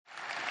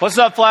What's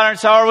up,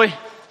 Flatirons? How are we?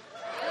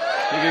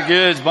 Good.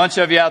 There's a bunch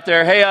of you out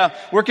there. Hey,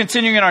 we're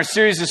continuing in our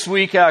series this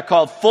week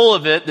called Full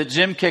of It that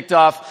Jim kicked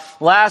off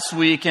last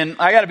week. And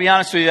I got to be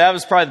honest with you, that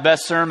was probably the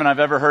best sermon I've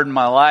ever heard in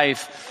my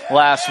life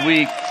last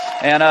week.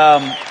 And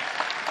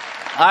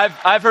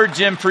I've heard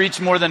Jim preach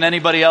more than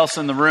anybody else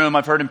in the room.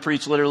 I've heard him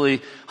preach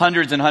literally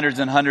hundreds and hundreds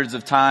and hundreds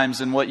of times.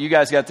 And what you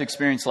guys got to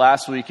experience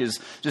last week is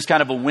just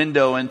kind of a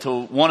window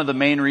into one of the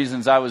main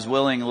reasons I was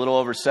willing a little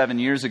over 7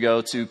 years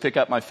ago to pick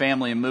up my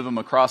family and move them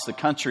across the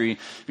country.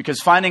 Because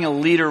finding a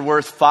leader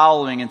worth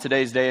following in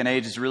today's day and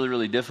age is really,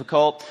 really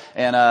difficult.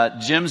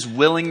 And Jim's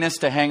willingness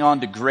to hang on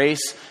to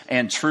grace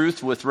and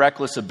truth with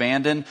reckless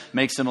abandon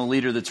makes him a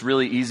leader that's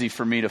really easy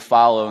for me to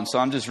follow. And so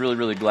I'm just really,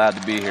 really glad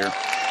to be here.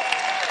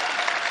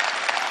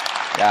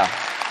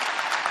 Yeah.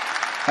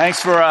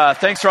 Thanks for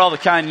all the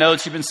kind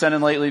notes you've been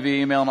sending lately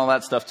via email and all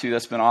that stuff too.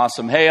 That's been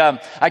awesome. Hey,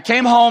 I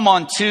came home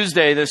on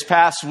Tuesday this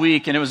past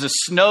week, and it was a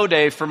snow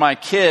day for my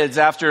kids.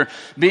 After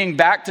being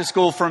back to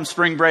school from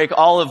spring break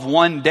all of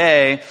one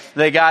day,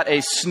 they got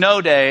a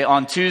snow day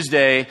on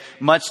Tuesday,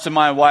 much to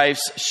my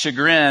wife's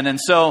chagrin. And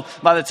so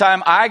by the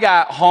time I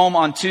got home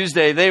on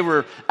Tuesday, they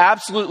were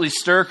absolutely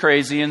stir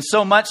crazy, and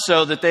so much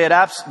so that they had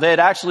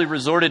actually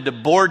resorted to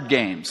board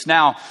games.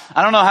 Now,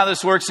 I don't know how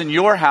this works in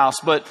your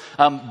house, but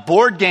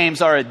board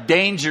games are a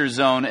danger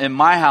zone in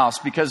my house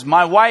because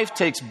my wife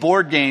takes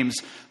board games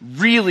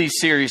really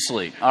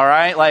seriously. All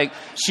right. Like,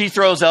 she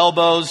throws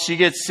elbows. She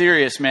gets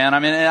serious, man. I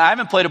mean, I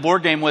haven't played a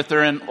board game with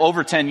her in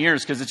over 10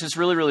 years because it's just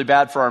really, really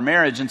bad for our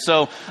marriage. And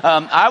so,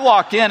 I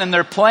walk in and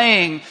they're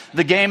playing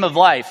the game of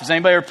life. Has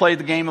anybody ever played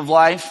the game of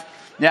life?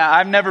 Yeah,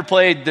 I've never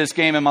played this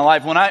game in my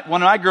life. When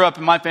I grew up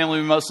in my family,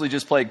 we mostly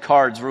just played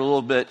cards. We're a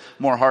little bit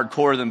more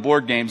hardcore than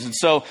board games. And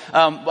so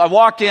I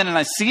walk in and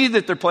I see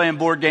that they're playing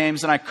board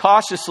games, and I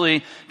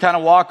cautiously kind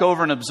of walk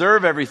over and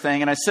observe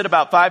everything. And I sit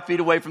about 5 feet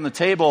away from the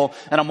table,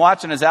 and I'm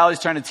watching as Allie's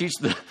trying to teach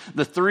the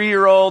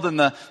 3-year-old and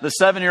the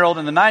 7-year-old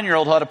and the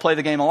 9-year-old how to play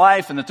the game of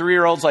life. And the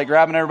 3-year-old's like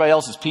grabbing everybody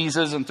else's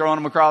pieces and throwing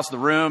them across the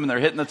room, and they're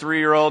hitting the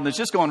 3-year-old, and it's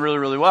just going really,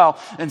 really well.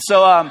 And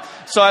so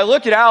I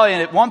look at Allie,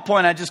 and at one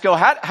point I just go,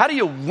 how do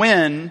you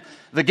win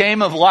the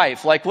game of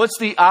life? Like, what's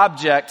the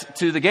object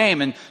to the game?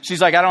 And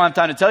she's like, I don't have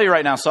time to tell you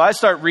right now. So I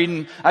start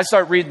reading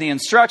the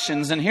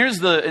instructions, and here's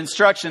the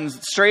instructions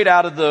straight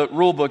out of the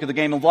rule book of the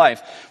game of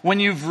life. When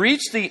you've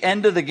reached the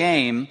end of the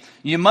game,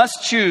 you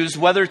must choose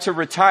whether to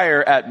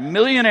retire at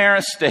Millionaire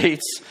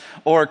Estates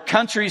or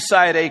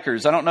Countryside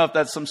Acres. I don't know if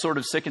that's some sort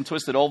of sick and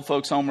twisted old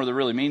folks home where they're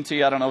really mean to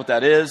you. I don't know what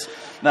that is.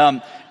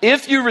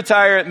 If you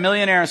retire at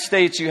Millionaire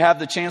Estates, you have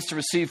the chance to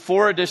receive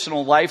 4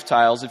 additional life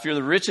tiles if you're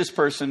the richest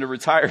person to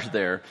retire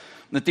there.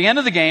 At the end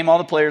of the game, all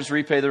the players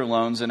repay their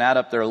loans and add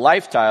up their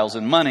life tiles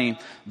and money.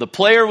 The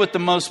player with the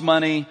most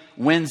money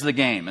wins the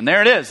game. And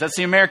there it is. That's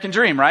the American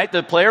dream, right?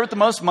 The player with the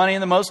most money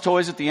and the most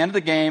toys at the end of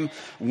the game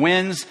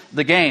wins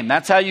the game.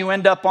 That's how you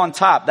end up on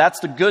top.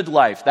 That's the good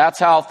life. That's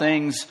how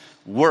things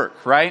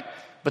work, right?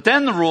 But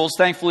then the rules,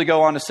 thankfully,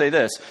 go on to say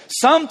this.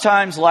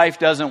 Sometimes life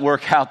doesn't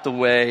work out the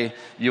way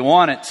you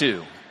want it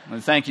to.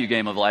 And thank you,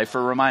 Game of Life,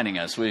 for reminding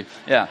us.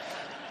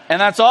 And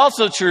that's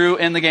also true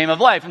in the game of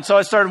life. And so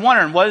I started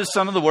wondering, what is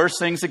some of the worst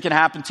things that can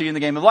happen to you in the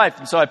game of life?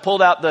 And so I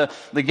pulled out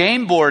the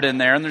game board in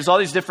there, and there's all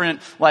these different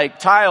like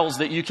tiles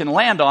that you can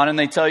land on, and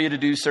they tell you to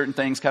do certain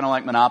things, kind of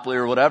like Monopoly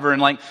or whatever. And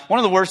like, one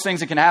of the worst things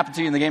that can happen to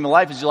you in the game of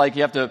life is you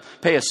have to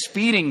pay a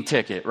speeding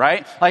ticket,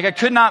 right? Like, I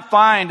could not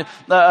find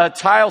a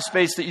tile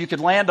space that you could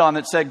land on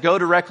that said go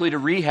directly to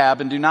rehab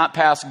and do not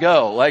pass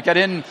go. Like, I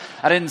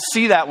didn't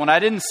see that one. I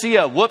didn't see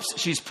a whoops,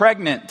 she's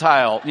pregnant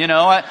tile. You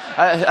know,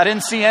 I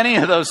didn't see any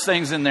of those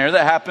things in there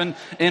that happen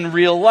in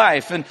real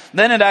life. And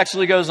then it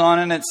actually goes on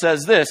and it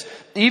says this: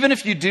 even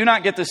if you do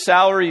not get the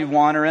salary you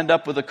want or end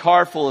up with a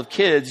car full of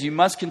kids, you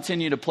must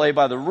continue to play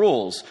by the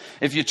rules.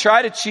 If you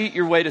try to cheat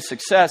your way to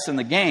success in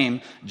the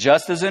game,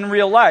 just as in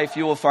real life,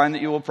 you will find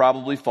that you will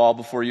probably fall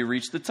before you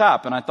reach the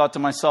top. And I thought to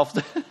myself,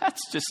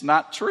 that's just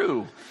not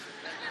true.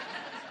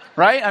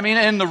 Right? I mean,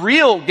 in the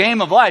real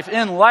game of life,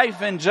 in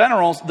life in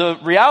general, the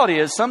reality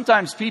is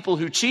sometimes people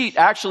who cheat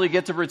actually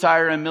get to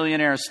retire in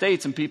Millionaire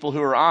Estates, and people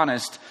who are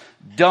honest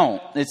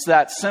don't. It's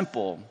that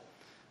simple.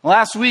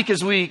 Last week,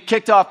 as we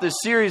kicked off this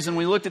series and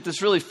we looked at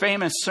this really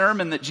famous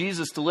sermon that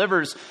Jesus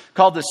delivers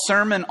called the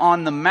Sermon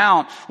on the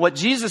Mount, what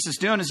Jesus is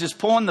doing is just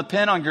pulling the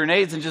pin on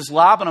grenades and just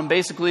lobbing them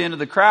basically into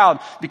the crowd,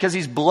 because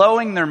he's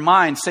blowing their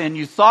mind, saying,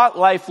 you thought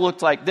life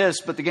looked like this,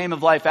 but the game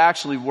of life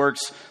actually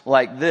works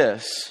like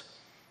this.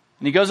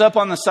 And he goes up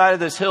on the side of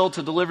this hill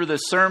to deliver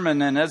this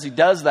sermon. And as he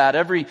does that,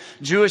 every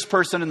Jewish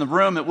person in the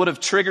room, it would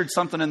have triggered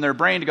something in their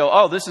brain to go,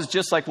 oh, this is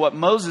just like what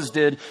Moses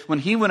did when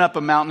he went up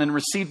a mountain and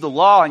received the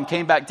law and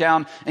came back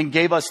down and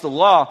gave us the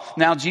law.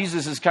 Now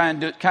Jesus is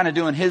kind of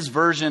doing his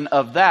version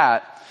of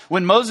that.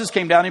 When Moses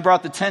came down, he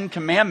brought the 10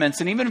 Commandments.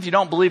 And even if you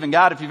don't believe in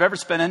God, if you've ever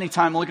spent any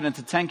time looking at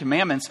the 10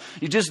 Commandments,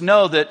 you just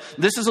know that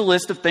this is a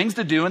list of things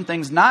to do and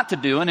things not to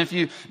do. And if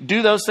you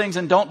do those things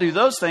and don't do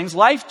those things,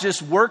 life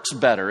just works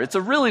better. It's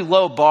a really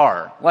low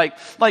bar. Like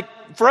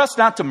for us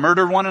not to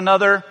murder one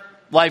another,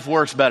 Life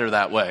works better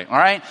that way, all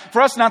right?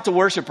 For us not to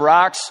worship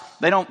rocks,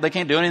 they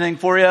can't do anything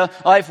for you.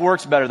 Life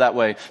works better that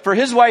way. For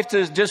his wife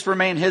to just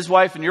remain his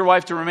wife and your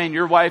wife to remain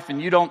your wife and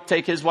you don't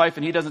take his wife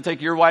and he doesn't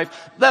take your wife,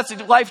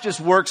 life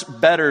just works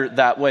better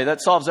that way.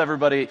 That solves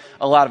everybody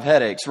a lot of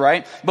headaches,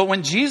 right? But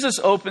when Jesus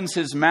opens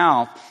his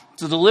mouth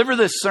to deliver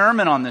this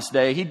sermon on this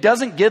day, he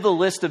doesn't give a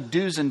list of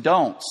do's and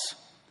don'ts.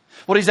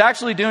 What he's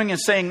actually doing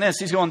is saying this.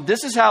 He's going,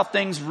 this is how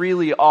things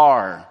really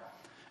are.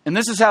 And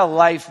this is how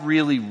life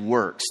really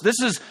works. This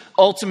is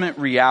ultimate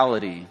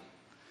reality.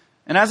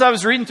 And as I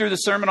was reading through the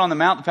Sermon on the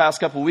Mount the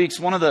past couple of weeks,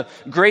 one of the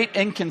great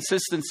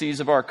inconsistencies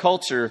of our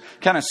culture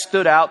kind of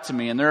stood out to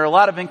me. And there are a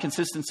lot of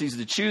inconsistencies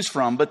to choose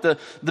from. But the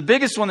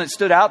biggest one that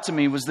stood out to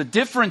me was the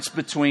difference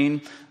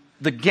between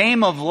the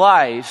game of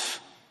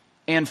life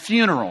and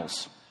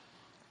funerals.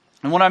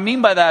 And what I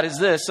mean by that is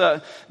this,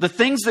 the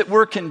things that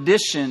we're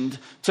conditioned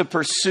to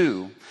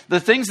pursue, the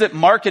things that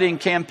marketing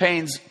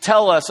campaigns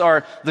tell us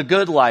are the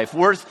good life,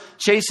 worth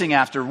chasing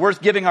after,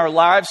 worth giving our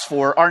lives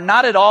for, are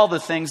not at all the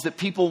things that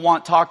people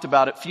want talked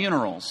about at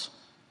funerals.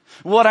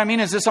 What I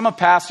mean is this, I'm a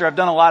pastor, I've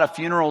done a lot of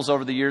funerals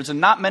over the years,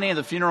 and not many of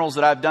the funerals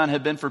that I've done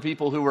have been for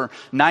people who were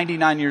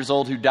 99 years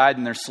old who died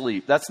in their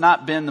sleep. That's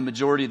not been the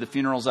majority of the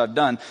funerals I've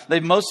done.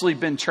 They've mostly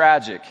been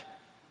tragic.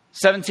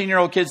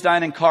 17-year-old kids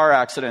dying in car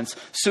accidents,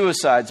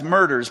 suicides,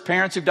 murders,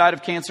 parents who've died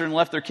of cancer and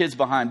left their kids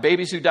behind,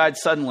 babies who died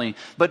suddenly.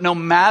 But no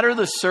matter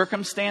the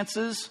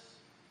circumstances,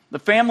 the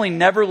family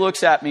never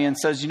looks at me and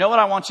says, you know what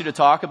I want you to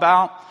talk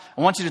about?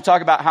 I want you to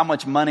talk about how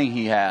much money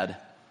he had.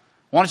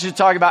 I want you to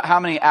talk about how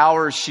many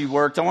hours she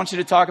worked. I want you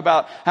to talk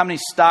about how many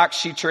stocks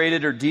she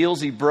traded or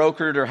deals he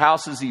brokered or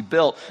houses he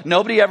built.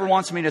 Nobody ever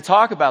wants me to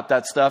talk about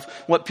that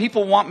stuff. What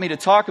people want me to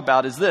talk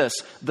about is this,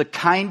 the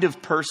kind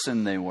of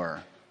person they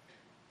were.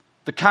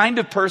 The kind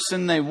of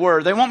person they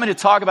were. They want me to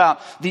talk about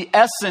the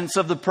essence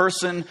of the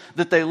person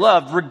that they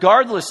loved,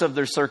 regardless of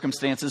their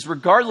circumstances,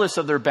 regardless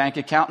of their bank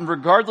account, and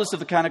regardless of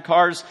the kind of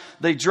cars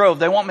they drove.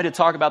 They want me to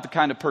talk about the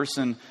kind of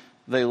person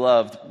they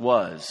loved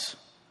was.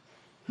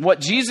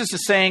 What Jesus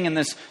is saying in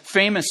this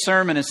famous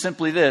sermon is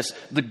simply this: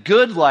 the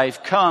good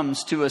life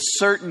comes to a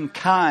certain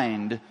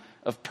kind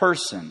of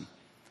person.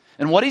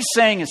 And what he's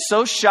saying is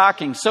so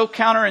shocking, so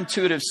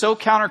counterintuitive, so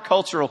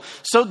countercultural,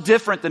 so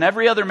different than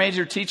every other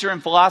major teacher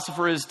and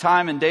philosopher of his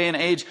time and day and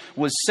age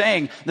was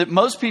saying, that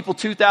most people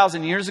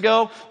 2,000 years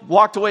ago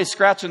walked away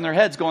scratching their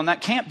heads going, that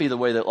can't be the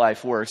way that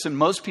life works. And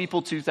most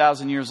people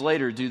 2,000 years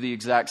later do the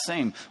exact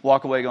same,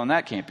 walk away going,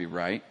 that can't be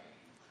right.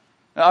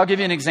 I'll give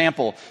you an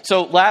example.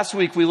 So last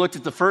week we looked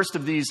at the first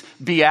of these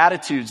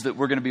Beatitudes that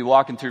we're going to be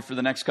walking through for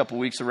the next couple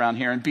of weeks around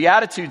here. And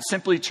Beatitude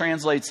simply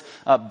translates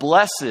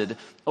blessed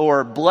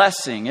or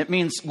blessing. It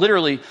means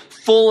literally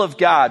full of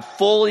God,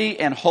 fully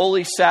and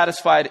wholly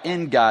satisfied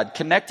in God,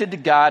 connected to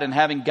God and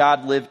having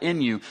God live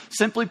in you.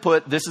 Simply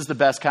put, this is the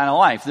best kind of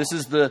life. This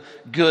is the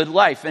good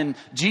life. And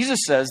Jesus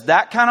says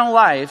that kind of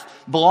life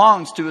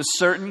belongs to a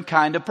certain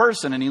kind of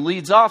person. And he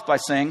leads off by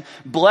saying,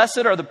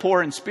 blessed are the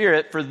poor in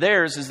spirit, for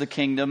theirs is the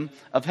kingdom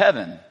of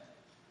heaven.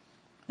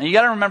 And you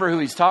got to remember who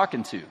he's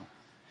talking to.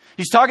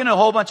 He's talking to a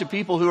whole bunch of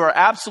people who are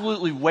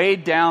absolutely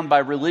weighed down by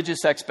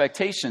religious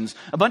expectations.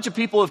 A bunch of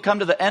people have come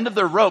to the end of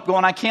their rope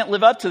going, I can't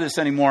live up to this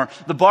anymore.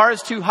 The bar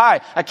is too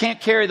high. I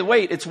can't carry the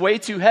weight. It's way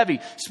too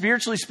heavy.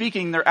 Spiritually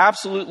speaking, they're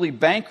absolutely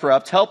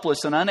bankrupt,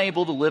 helpless, and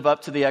unable to live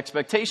up to the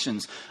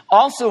expectations.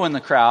 Also in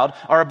the crowd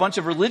are a bunch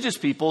of religious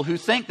people who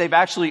think they've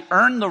actually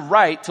earned the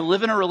right to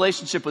live in a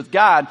relationship with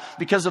God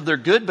because of their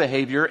good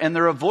behavior and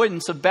their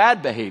avoidance of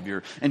bad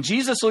behavior. And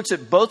Jesus looks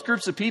at both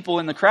groups of people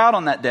in the crowd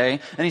on that day,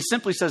 and he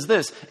simply says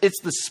this: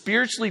 it's the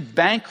spiritually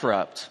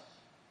bankrupt.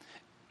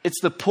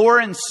 It's the poor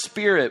in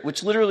spirit,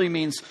 which literally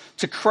means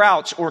to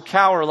crouch or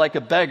cower like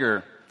a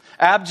beggar.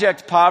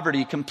 Abject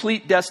poverty,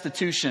 complete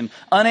destitution,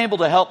 unable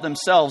to help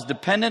themselves,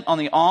 dependent on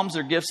the alms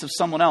or gifts of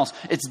someone else.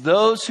 It's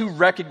those who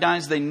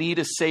recognize they need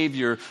a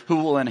Savior who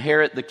will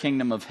inherit the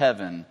kingdom of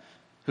heaven,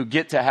 who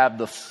get to have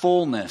the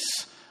fullness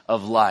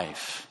of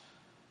life.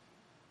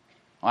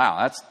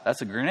 Wow,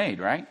 that's a grenade,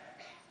 right?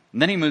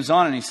 And then he moves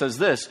on and he says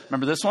this.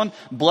 Remember this one?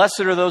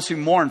 Blessed are those who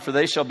mourn, for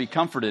they shall be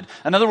comforted.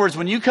 In other words,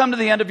 when you come to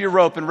the end of your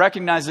rope and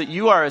recognize that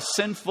you are a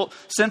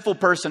sinful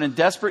person in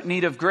desperate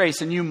need of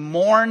grace, and you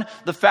mourn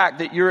the fact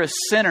that you're a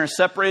sinner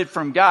separated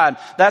from God,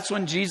 that's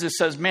when Jesus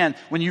says, man,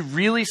 when you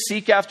really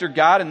seek after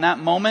God in that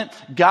moment,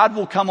 God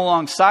will come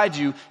alongside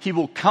you. He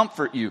will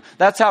comfort you.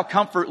 That's how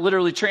comfort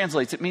literally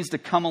translates. It means to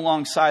come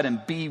alongside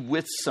and be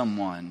with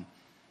someone.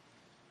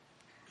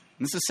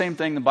 And it's the same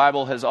thing the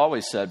Bible has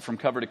always said from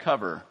cover to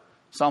cover.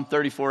 Psalm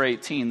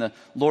 34:18, the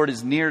Lord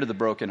is near to the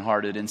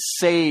brokenhearted and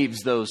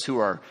saves those who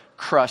are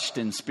crushed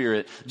in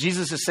spirit.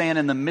 Jesus is saying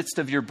in the midst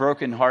of your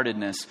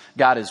brokenheartedness,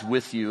 God is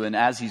with you. And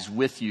as he's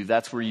with you,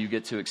 that's where you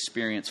get to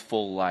experience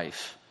full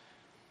life.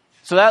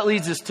 So that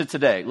leads us to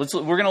today. We're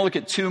going to look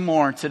at two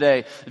more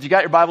today. If you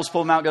got your Bibles,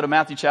 pull them out, go to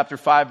Matthew chapter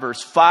 5,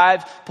 verse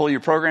 5. Pull your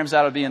programs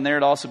out, it'll be in there.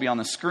 It'll also be on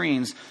the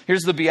screens.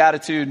 Here's the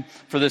beatitude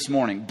for this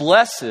morning.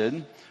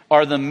 Blessed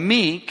are the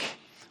meek,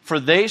 for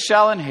they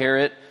shall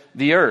inherit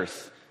the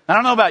earth. I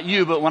don't know about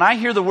you, but when I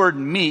hear the word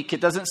meek, it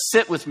doesn't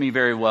sit with me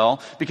very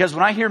well, because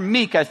when I hear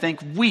meek, I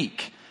think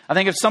weak. I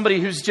think of somebody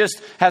who's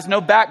just has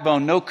no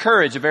backbone, no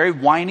courage, a very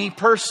whiny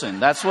person.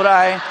 That's what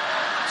I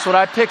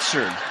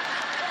pictured.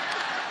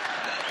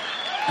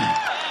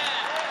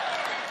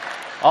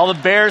 All the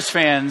Bears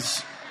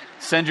fans,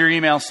 send your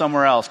email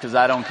somewhere else because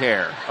I don't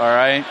care, all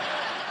right?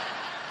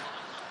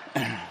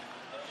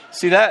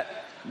 See,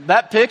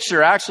 that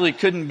picture actually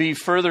couldn't be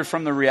further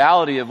from the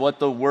reality of what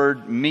the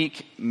word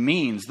meek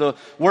means. The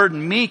word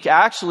meek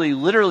actually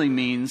literally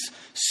means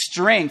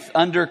strength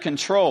under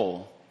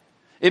control.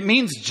 It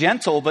means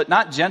gentle, but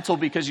not gentle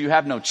because you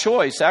have no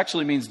choice. It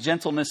actually means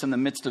gentleness in the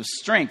midst of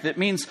strength. It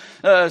means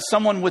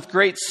someone with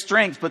great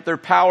strength, but their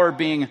power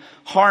being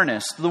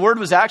harnessed. The word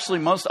was actually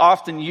most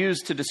often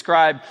used to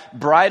describe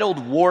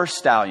bridled war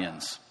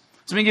stallions.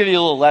 So let me give you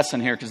a little lesson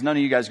here, because none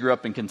of you guys grew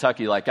up in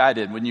Kentucky like I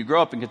did. When you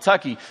grow up in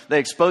Kentucky, they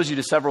expose you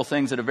to several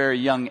things at a very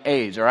young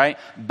age, all right?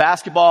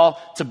 Basketball,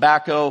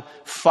 tobacco,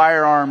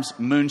 firearms,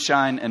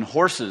 moonshine, and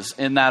horses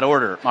in that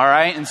order, all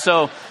right? And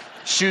so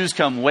shoes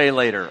come way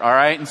later, all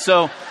right? And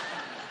so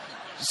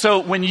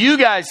when you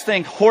guys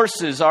think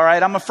horses, all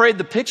right, I'm afraid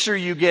the picture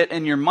you get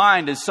in your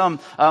mind is some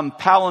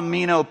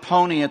Palomino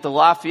pony at the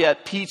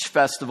Lafayette Peach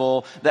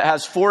Festival that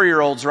has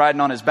 4-year-olds riding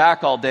on his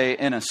back all day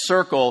in a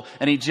circle,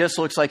 and he just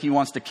looks like he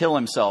wants to kill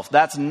himself.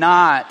 That's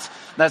not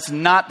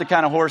the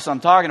kind of horse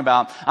I'm talking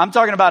about. I'm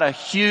talking about a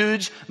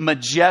huge,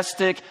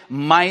 majestic,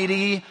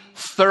 mighty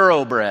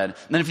thoroughbred.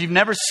 And if you've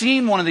never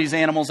seen one of these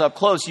animals up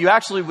close, you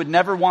actually would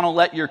never want to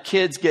let your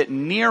kids get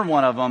near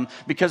one of them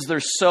because they're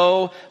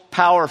so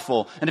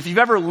powerful. And if you've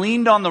ever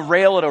leaned on the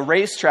rail at a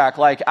racetrack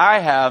like I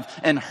have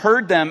and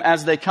heard them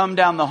as they come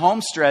down the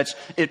home stretch,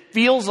 it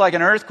feels like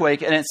an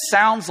earthquake and it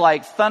sounds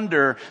like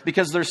thunder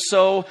because they're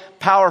so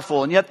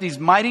powerful. And yet these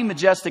mighty,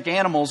 majestic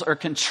animals are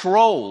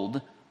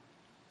controlled.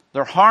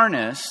 They're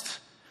harnessed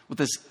with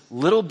this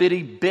little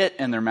bitty bit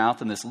in their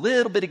mouth and this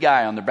little bitty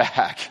guy on their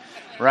back,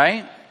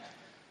 right?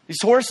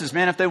 These horses,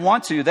 man, if they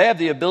want to, they have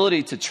the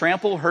ability to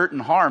trample, hurt,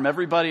 and harm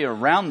everybody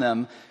around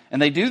them,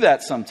 and they do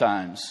that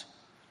sometimes.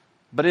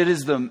 But it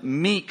is the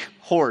meek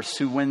horse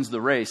who wins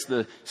the race,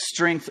 the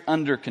strength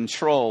under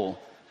control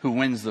who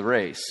wins the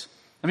race.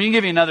 I mean, you can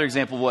give you another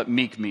example of what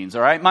meek means,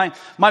 all right?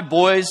 My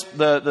boys,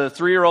 the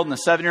 3-year-old and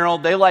the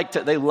 7-year-old,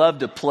 they love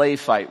to play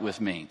fight with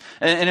me.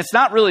 And it's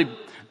not really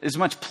as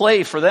much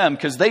play for them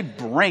because they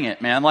bring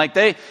it, man. Like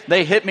they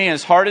hit me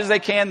as hard as they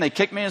can. They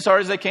kick me as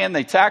hard as they can.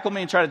 They tackle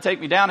me and try to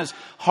take me down as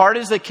hard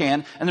as they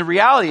can. And the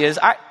reality is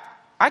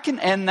I can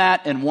end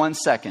that in 1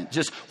 second.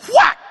 Just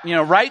whack,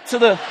 right to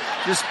the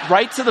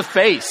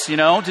face,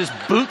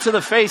 just boot to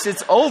the face.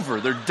 It's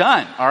over. They're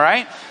done. All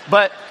right.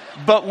 But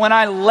when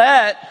I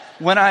let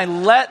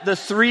the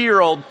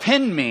 3-year-old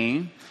pin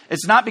me,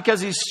 it's not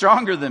because he's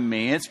stronger than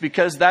me. It's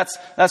because that's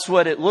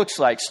what it looks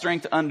like,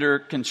 strength under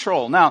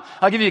control. Now,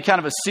 I'll give you kind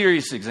of a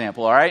serious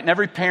example, all right? And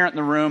every parent in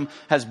the room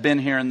has been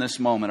here in this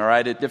moment, all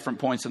right, at different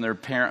points in their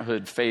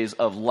parenthood phase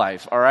of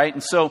life, all right?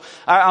 And so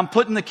I'm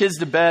putting the kids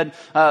to bed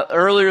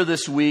earlier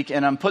this week,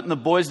 and I'm putting the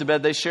boys to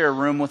bed. They share a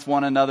room with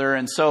one another.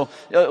 And so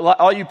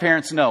all you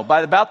parents know,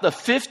 by about the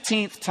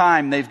 15th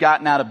time they've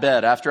gotten out of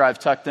bed after I've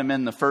tucked them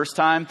in the first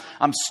time,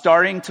 I'm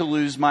starting to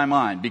lose my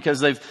mind because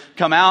they've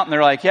come out and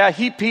they're like, yeah,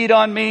 he peed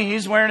on me.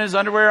 He's wearing his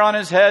underwear on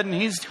his head and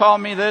he's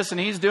calling me this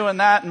and he's doing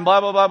that and blah,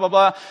 blah, blah, blah,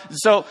 blah.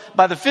 So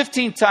by the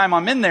 15th time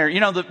I'm in there,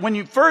 when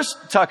you first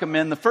tuck them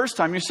in the first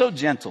time, you're so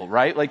gentle,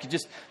 right? Like you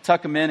just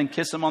tuck them in and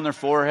kiss them on their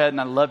forehead and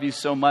I love you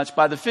so much.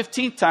 By the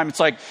 15th time, it's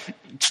like,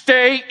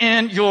 stay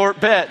in your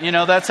bed.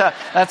 That's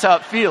how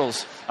it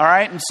feels. All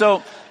right. And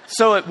so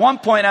at one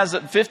point, as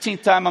the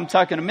 15th time I'm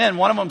tucking them in,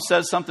 one of them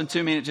says something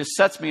to me and it just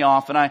sets me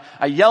off. And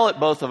I yell at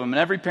both of them. And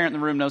every parent in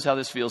the room knows how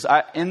this feels.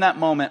 In that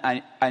moment,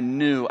 I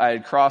knew I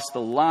had crossed the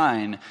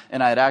line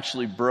and I had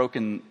actually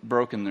broken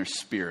their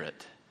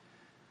spirit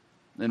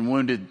and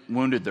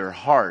wounded their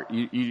heart.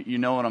 You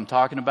know what I'm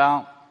talking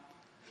about?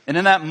 And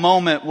in that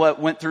moment, what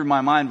went through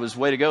my mind was,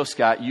 way to go,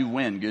 Scott. You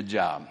win. Good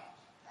job.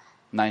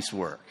 Nice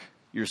work.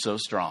 You're so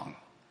strong.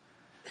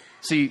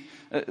 See,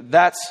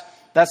 that's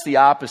the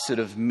opposite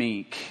of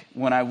meek,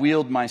 when I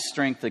wield my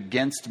strength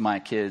against my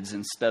kids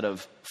instead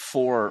of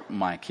for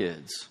my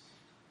kids.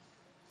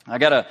 I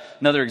got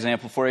another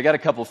example for you. I got a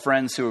couple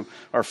friends who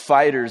are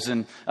fighters,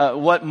 and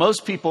what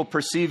most people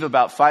perceive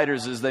about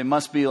fighters is they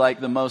must be like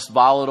the most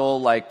volatile,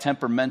 like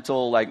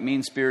temperamental, like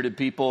mean-spirited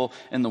people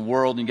in the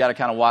world, and you got to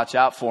kind of watch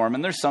out for them.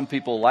 And there's some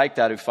people like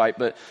that who fight,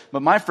 but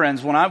my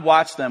friends, when I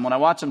watch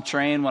them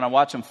train, when I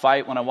watch them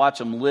fight, when I watch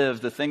them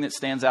live, the thing that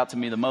stands out to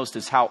me the most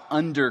is how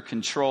under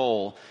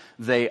control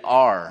they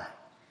are.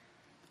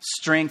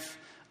 Strength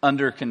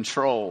under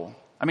control.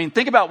 I mean,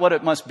 think about what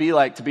it must be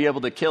like to be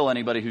able to kill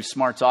anybody who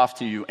smarts off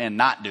to you and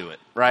not do it,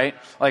 right?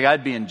 Like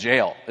I'd be in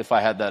jail if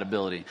I had that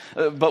ability.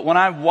 But when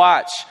I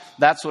watch,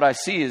 that's what I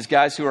see is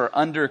guys who are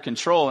under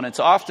control. And it's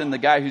often the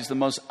guy who's the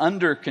most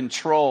under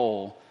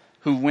control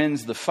who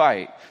wins the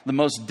fight. The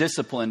most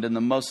disciplined and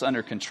the most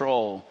under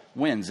control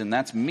wins. And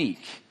that's meek.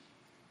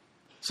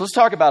 So let's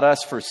talk about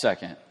us for a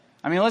second.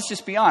 I mean, let's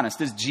just be honest.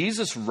 Is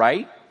Jesus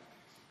right?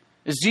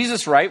 Is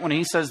Jesus right when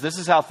he says this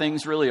is how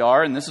things really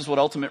are and this is what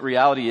ultimate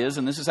reality is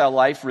and this is how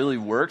life really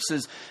works?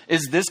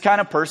 Is this kind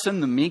of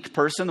person, the meek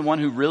person, the one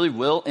who really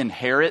will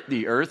inherit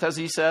the earth, as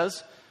he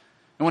says?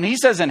 And when he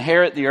says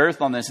inherit the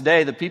earth on this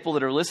day, the people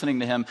that are listening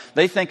to him,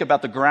 they think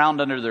about the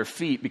ground under their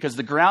feet, because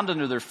the ground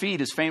under their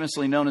feet is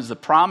famously known as the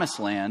promised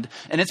land,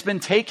 and it's been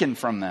taken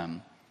from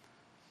them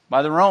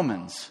by the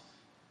Romans.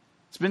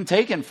 It's been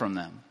taken from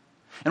them.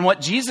 And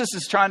what Jesus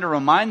is trying to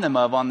remind them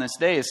of on this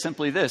day is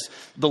simply this: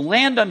 the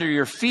land under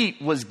your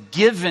feet was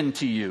given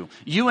to you.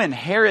 You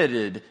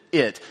inherited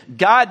it.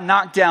 God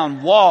knocked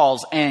down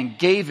walls and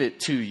gave it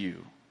to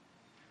you.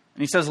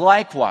 And he says,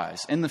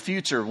 likewise, in the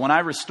future, when I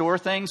restore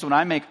things, when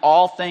I make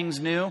all things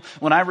new,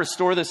 when I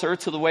restore this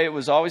earth to the way it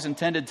was always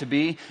intended to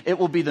be, it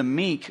will be the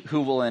meek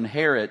who will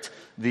inherit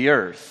the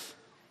earth.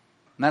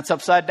 And that's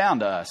upside down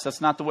to us. That's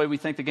not the way we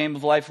think the game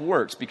of life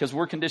works, because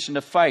we're conditioned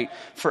to fight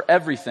for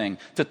everything,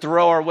 to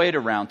throw our weight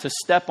around, to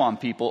step on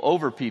people,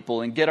 over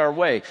people, and get our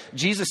way.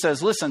 Jesus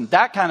says, listen,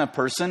 that kind of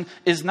person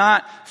is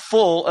not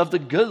full of the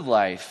good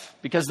life,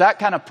 because that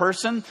kind of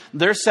person,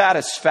 their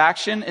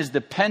satisfaction is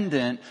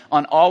dependent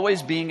on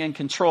always being in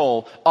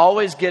control,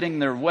 always getting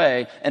their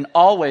way, and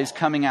always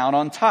coming out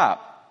on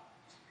top.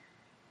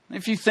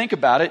 If you think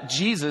about it,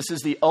 Jesus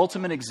is the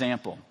ultimate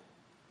example.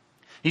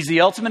 He's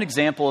the ultimate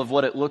example of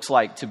what it looks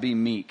like to be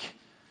meek.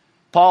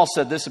 Paul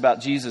said this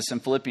about Jesus in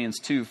Philippians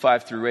 2,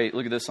 5 through 8.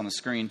 Look at this on the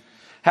screen.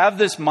 Have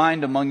this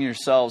mind among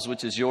yourselves,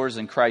 which is yours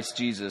in Christ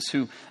Jesus,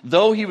 who,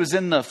 though he was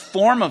in the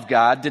form of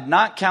God, did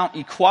not count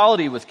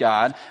equality with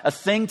God a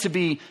thing to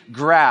be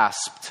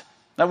grasped.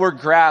 That word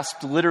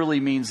grasped literally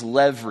means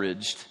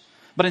leveraged.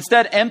 But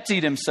instead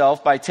emptied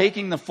himself by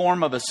taking the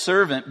form of a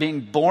servant, being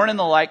born in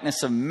the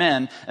likeness of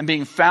men, and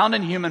being found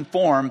in human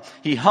form,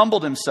 he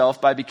humbled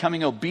himself by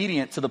becoming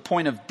obedient to the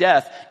point of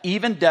death,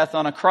 even death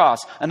on a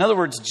cross. In other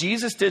words,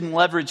 Jesus didn't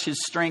leverage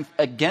his strength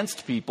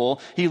against people.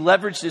 He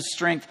leveraged his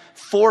strength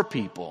for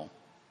people.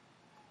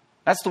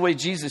 That's the way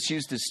Jesus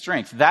used his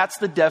strength. That's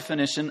the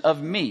definition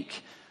of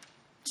meek.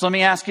 So let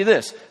me ask you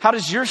this. How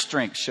does your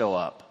strength show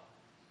up?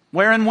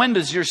 Where and when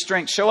does your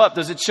strength show up?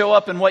 Does it show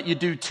up in what you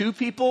do to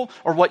people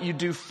or what you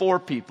do for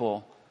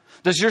people?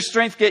 Does your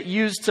strength get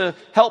used to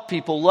help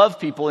people, love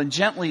people, and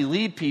gently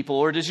lead people?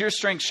 Or does your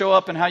strength show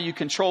up in how you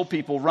control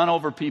people, run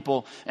over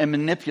people, and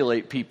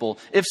manipulate people?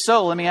 If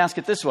so, let me ask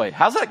it this way.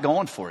 How's that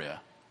going for you?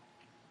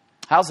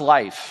 How's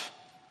life?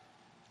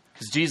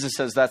 Because Jesus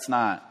says that's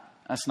not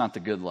the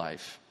good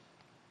life.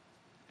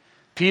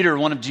 Peter,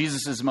 one of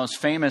Jesus' most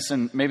famous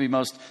and maybe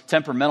most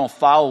temperamental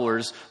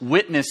followers,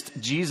 witnessed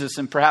Jesus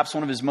in perhaps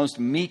one of his most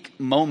meek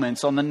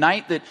moments. On the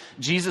night that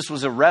Jesus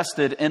was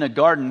arrested in a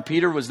garden,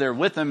 Peter was there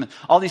with him.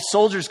 All these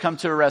soldiers come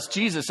to arrest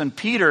Jesus, and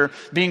Peter,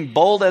 being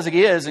bold as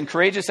he is and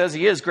courageous as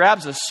he is,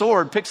 grabs a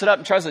sword, picks it up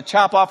and tries to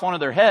chop off one of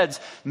their heads,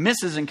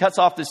 misses and cuts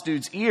off this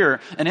dude's ear.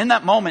 And in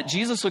that moment,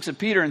 Jesus looks at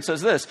Peter and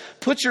says this: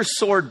 put your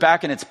sword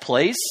back in its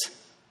place.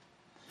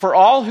 For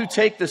all who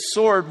take the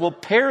sword will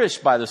perish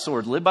by the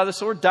sword. Live by the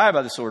sword, die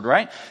by the sword,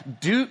 right?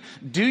 Do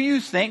you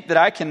think that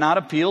I cannot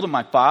appeal to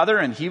my Father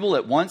and he will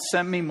at once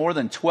send me more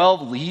than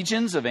 12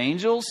 legions of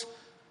angels?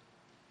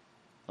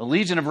 A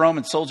legion of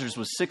Roman soldiers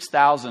was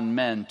 6,000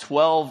 men,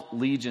 12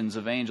 legions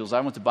of angels.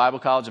 I went to Bible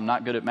college. I'm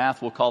not good at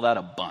math. We'll call that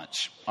a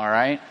bunch, all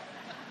right?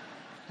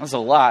 That's a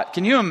lot.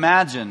 Can you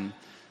imagine? Can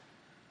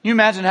you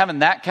imagine having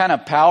that kind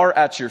of power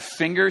at your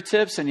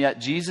fingertips and yet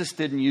Jesus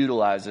didn't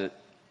utilize it?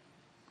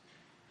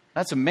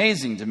 That's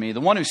amazing to me.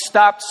 The one who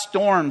stopped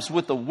storms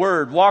with the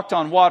word, walked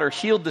on water,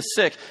 healed the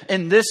sick,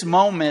 in this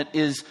moment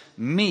is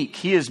meek.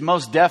 He is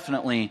most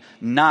definitely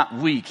not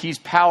weak. He's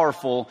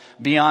powerful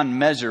beyond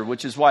measure,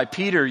 which is why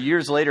Peter,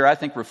 years later, I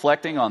think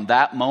reflecting on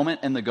that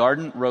moment in the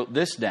garden, wrote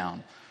this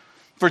down.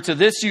 For to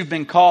this you've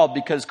been called,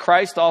 because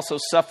Christ also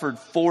suffered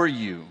for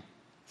you,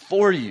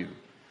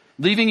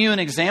 leaving you an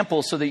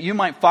example so that you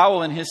might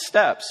follow in his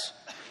steps.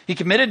 He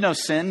committed no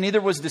sin,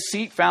 neither was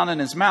deceit found in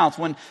his mouth.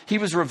 When he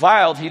was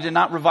reviled, he did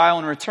not revile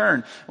in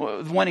return.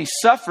 When he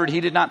suffered,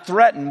 he did not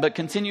threaten, but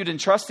continued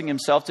entrusting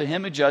himself to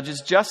him who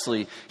judges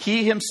justly.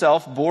 He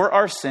himself bore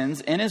our sins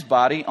in his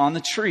body on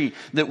the tree,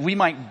 that we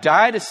might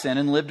die to sin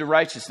and live to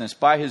righteousness.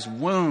 By his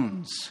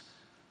wounds,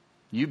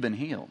 you've been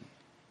healed.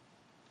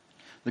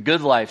 The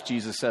good life,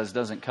 Jesus says,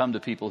 doesn't come to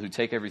people who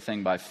take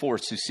everything by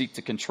force, who seek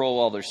to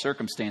control all their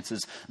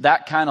circumstances.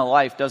 That kind of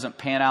life doesn't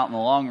pan out in the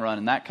long run,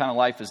 and that kind of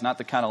life is not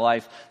the kind of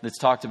life that's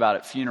talked about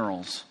at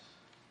funerals.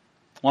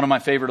 One of my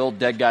favorite old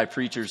dead guy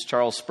preachers,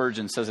 Charles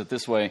Spurgeon, says it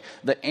this way: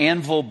 the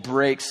anvil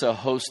breaks a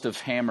host of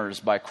hammers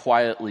by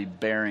quietly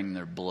bearing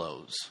their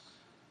blows.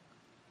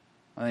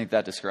 I think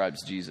that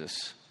describes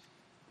Jesus.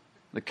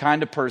 The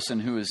kind of person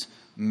who is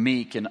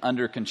meek and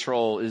under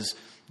control is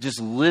just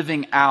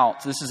living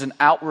out. This is an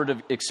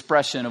outward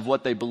expression of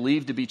what they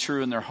believe to be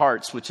true in their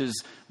hearts, which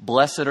is,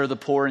 blessed are the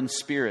poor in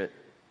spirit.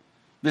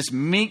 This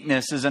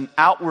meekness is an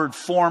outward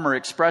form or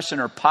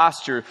expression or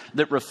posture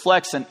that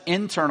reflects an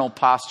internal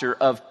posture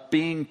of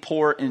being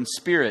poor in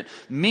spirit.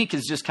 Meek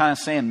is just kind of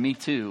saying, me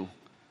too,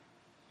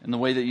 in the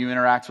way that you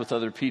interact with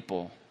other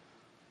people.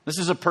 This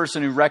is a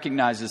person who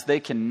recognizes they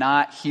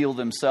cannot heal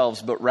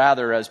themselves, but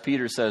rather, as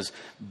Peter says,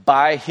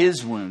 by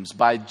his wounds,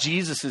 by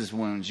Jesus'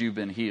 wounds, you've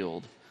been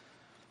healed.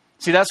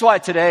 See, that's why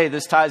today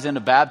this ties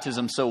into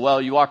baptism so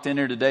well. You walked in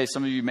here today,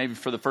 some of you maybe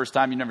for the first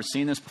time, you've never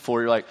seen this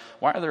before. You're like,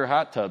 why are there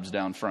hot tubs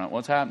down front?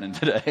 What's happening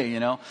today, you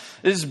know?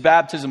 This is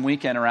baptism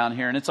weekend around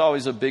here, and it's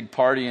always a big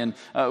party. And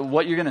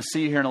what you're going to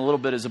see here in a little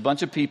bit is a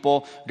bunch of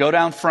people go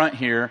down front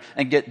here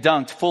and get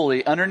dunked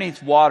fully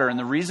underneath water. And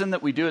the reason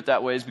that we do it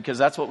that way is because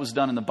that's what was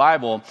done in the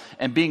Bible.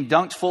 And being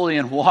dunked fully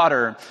in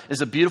water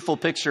is a beautiful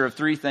picture of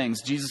three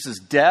things: Jesus'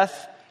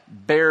 death,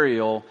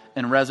 burial,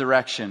 and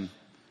resurrection.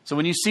 So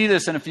when you see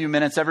this in a few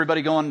minutes,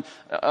 everybody going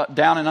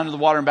down and under the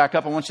water and back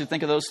up, I want you to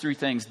think of those three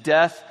things: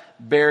 death,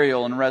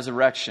 burial, and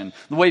resurrection.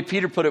 The way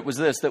Peter put it was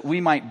this: that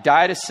we might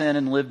die to sin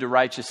and live to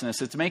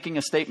righteousness. It's making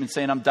a statement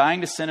saying, I'm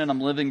dying to sin and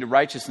I'm living to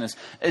righteousness.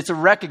 It's a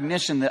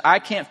recognition that I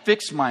can't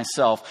fix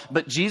myself,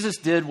 but Jesus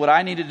did what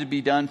I needed to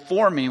be done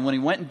for me when he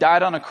went and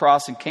died on a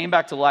cross and came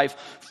back to life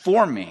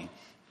for me.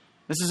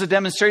 This is a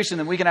demonstration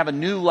that we can have a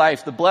new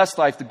life, the blessed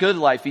life, the good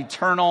life,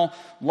 eternal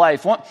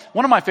life.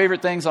 One of my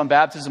favorite things on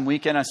baptism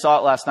weekend, I saw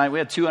it last night. We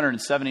had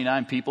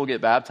 279 people get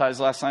baptized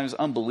last night. It was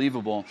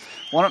unbelievable.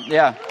 One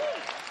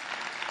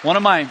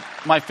of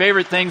my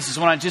favorite things is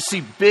when I just see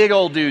big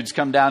old dudes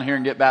come down here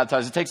and get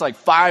baptized. It takes like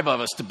 5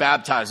 of us to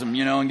baptize them,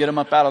 you know, and get them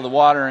up out of the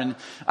water. And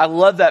I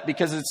love that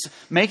because it's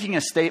making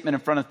a statement in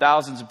front of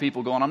thousands of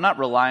people going, I'm not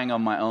relying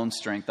on my own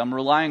strength. I'm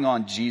relying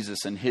on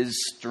Jesus and his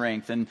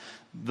strength. And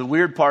the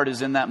weird part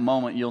is, in that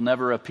moment, you'll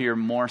never appear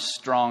more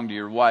strong to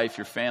your wife,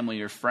 your family,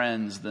 your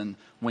friends than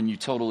when you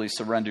totally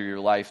surrender your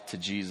life to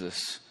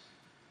Jesus.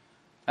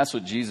 That's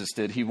what Jesus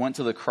did. He went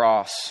to the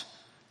cross.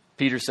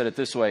 Peter said it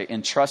this way: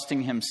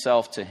 entrusting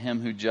himself to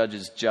him who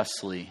judges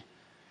justly.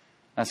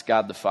 That's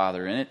God the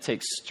Father. And it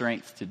takes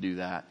strength to do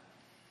that.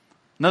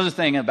 Another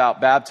thing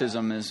about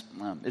baptism is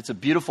it's a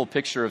beautiful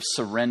picture of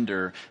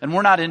surrender. And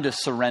we're not into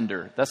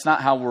surrender. That's not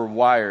how we're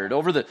wired.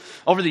 Over the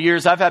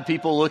years, I've had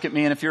people look at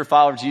me, and if you're a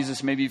follower of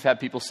Jesus, maybe you've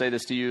had people say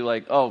this to you,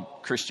 like, oh,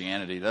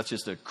 Christianity, that's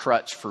just a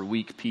crutch for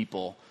weak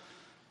people.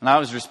 And I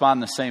always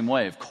respond the same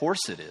way. Of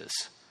course it is.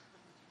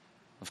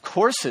 Of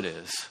course it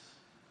is.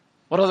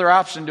 What other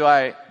option do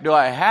I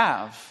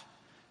have?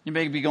 You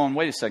may be going,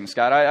 wait a second,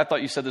 Scott. I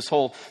thought you said this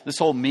whole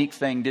meek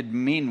thing didn't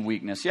mean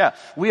weakness. Yeah,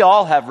 we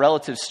all have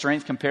relative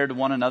strength compared to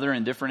one another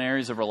in different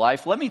areas of our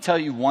life. Let me tell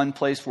you one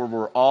place where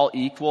we're all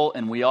equal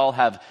and we all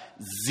have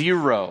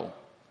zero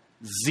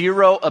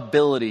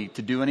ability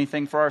to do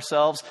anything for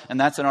ourselves, and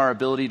that's in our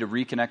ability to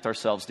reconnect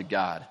ourselves to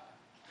God.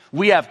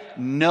 We have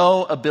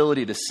no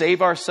ability to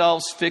save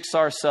ourselves, fix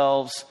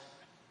ourselves.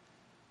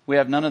 We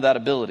have none of that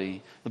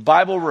ability. The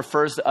Bible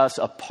refers to us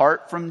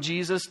apart from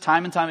Jesus.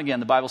 Time and time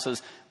again, the Bible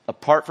says,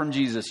 apart from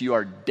Jesus, you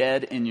are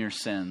dead in your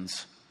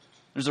sins.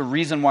 There's a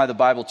reason why the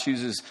Bible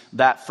chooses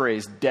that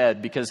phrase,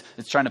 dead, because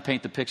it's trying to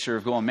paint the picture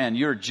of going, man,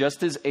 you're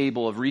just as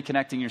able of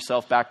reconnecting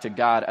yourself back to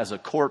God as a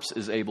corpse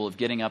is able of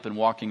getting up and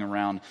walking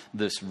around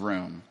this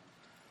room.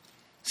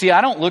 See,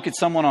 I don't look at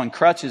someone on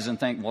crutches and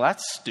think, well,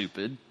 that's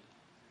stupid.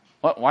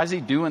 Why is he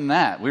doing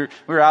that? We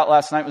were out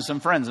last night with some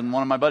friends, and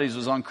one of my buddies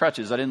was on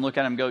crutches. I didn't look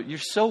at him and go, you're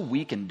so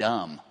weak and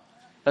dumb.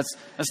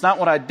 That's not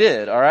what I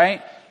did, all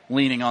right?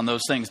 Leaning on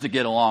those things to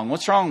get along.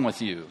 What's wrong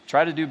with you?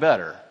 Try to do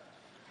better.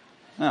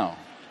 No.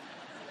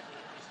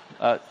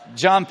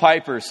 John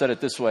Piper said it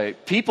this way: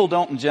 people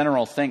don't in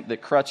general think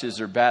that crutches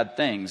are bad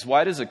things.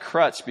 Why does a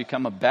crutch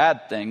become a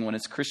bad thing when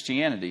it's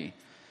Christianity?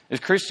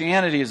 If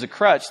Christianity is a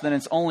crutch, then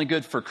it's only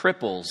good for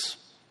cripples,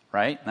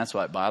 right? And that's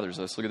why it bothers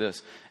us. Look at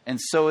this. And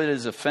so it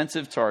is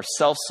offensive to our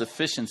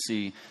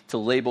self-sufficiency to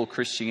label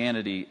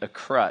Christianity a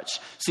crutch.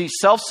 See,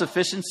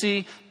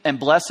 self-sufficiency and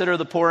blessed are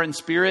the poor in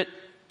spirit,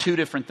 two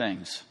different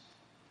things.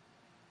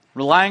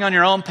 Relying on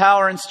your own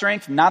power and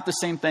strength, not the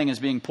same thing as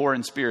being poor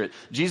in spirit.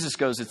 Jesus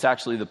goes, it's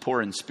actually the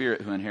poor in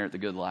spirit who inherit the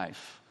good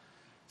life.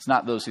 It's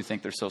not those who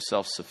think they're so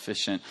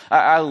self-sufficient.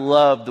 I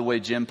love the way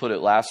Jim put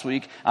it last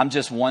week. I'm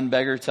just one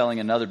beggar telling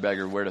another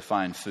beggar where to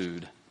find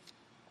food.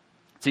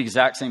 It's the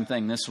exact same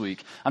thing this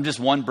week. I'm just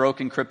one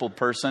broken, crippled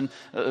person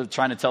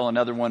trying to tell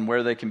another one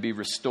where they can be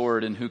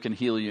restored and who can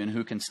heal you and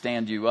who can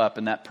stand you up.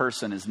 And that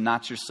person is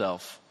not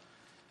yourself.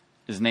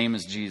 His name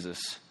is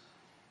Jesus.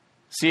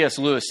 C.S.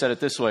 Lewis said it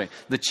this way: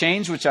 the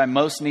change which I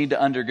most need to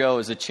undergo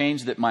is a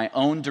change that my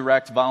own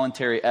direct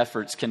voluntary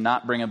efforts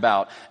cannot bring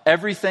about.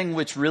 Everything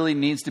which really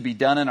needs to be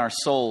done in our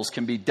souls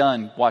can be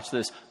done, watch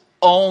this,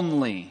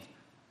 only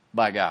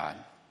by God.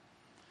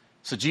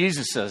 So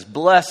Jesus says,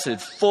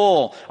 blessed,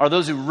 full are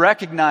those who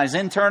recognize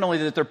internally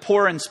that they're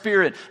poor in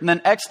spirit, and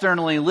then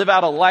externally live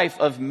out a life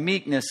of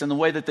meekness in the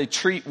way that they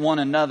treat one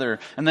another.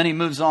 And then he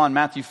moves on,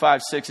 Matthew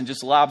 5:6, and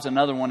just lobs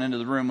another one into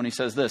the room when he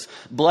says this: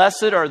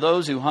 blessed are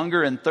those who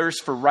hunger and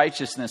thirst for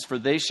righteousness, for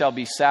they shall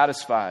be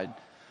satisfied.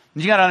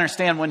 You got to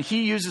understand, when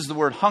he uses the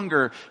word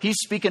hunger, he's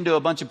speaking to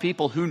a bunch of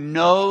people who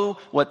know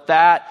what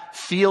that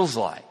feels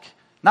like.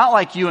 Not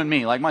like you and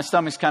me, like my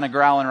stomach's kind of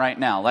growling right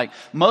now. Like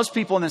most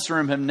people in this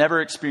room have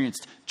never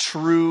experienced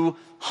true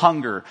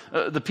hunger.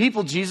 The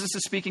people Jesus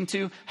is speaking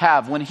to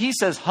have. When he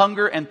says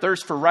hunger and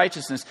thirst for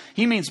righteousness,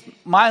 he means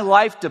my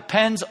life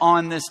depends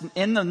on this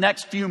in the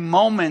next few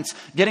moments,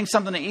 getting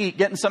something to eat,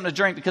 getting something to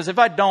drink, because if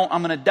I don't,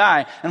 I'm going to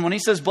die. And when he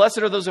says, blessed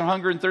are those who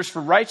hunger and thirst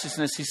for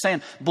righteousness, he's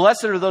saying,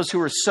 blessed are those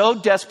who are so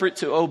desperate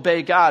to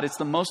obey God. It's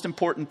the most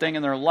important thing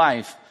in their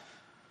life.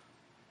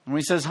 And when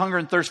he says hunger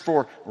and thirst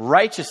for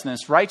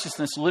righteousness,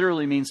 righteousness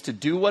literally means to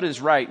do what is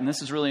right. And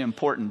this is really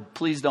important.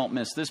 Please don't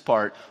miss this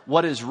part.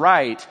 What is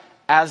right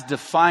as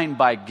defined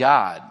by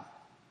God.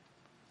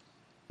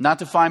 Not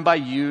defined by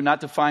you, not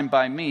defined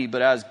by me,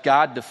 but as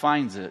God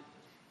defines it.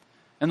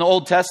 In the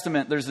Old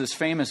Testament, there's this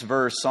famous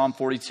verse, Psalm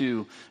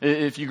 42.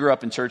 If you grew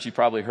up in church, you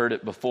probably heard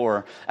it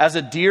before. As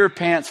a deer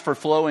pants for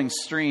flowing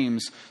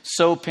streams,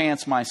 so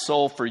pants my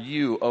soul for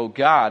you, O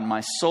God.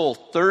 My soul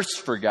thirsts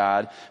for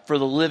God, for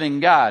the living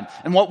God.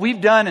 And what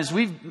we've done is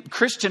we've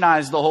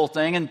Christianized the whole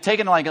thing and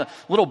taken like a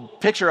little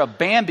picture of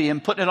Bambi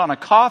and put it on a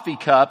coffee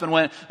cup and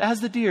went, as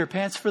the deer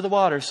pants for the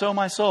water, so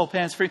my soul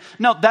pants for you.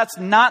 No, that's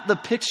not the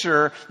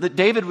picture that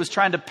David was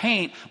trying to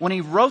paint when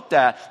he wrote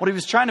that. What he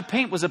was trying to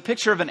paint was a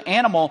picture of an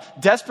animal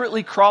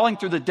desperately crawling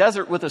through the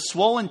desert with a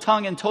swollen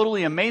tongue and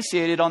totally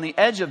emaciated on the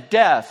edge of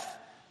death.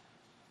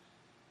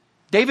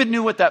 David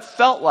knew what that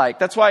felt like.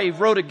 That's why he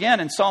wrote again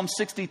in Psalm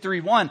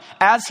 63:1,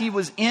 as he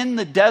was in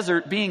the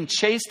desert being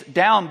chased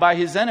down by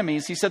his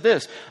enemies, he said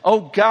this, "O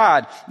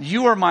God,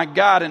 you are my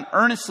God, and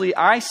earnestly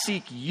I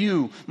seek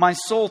you. My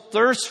soul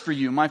thirsts for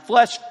you. My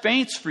flesh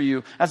faints for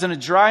you, as in a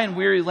dry and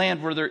weary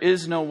land where there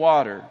is no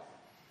water."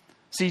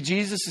 See,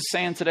 Jesus is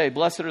saying today,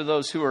 blessed are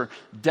those who are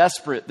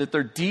desperate, that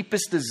their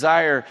deepest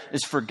desire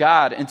is for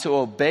God and to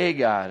obey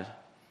God.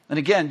 And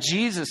again,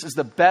 Jesus is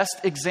the best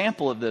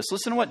example of this.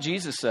 Listen to what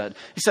Jesus said.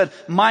 He said,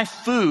 my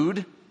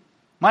food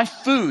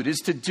is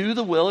to do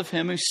the will of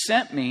him who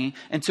sent me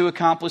and to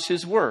accomplish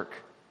his work.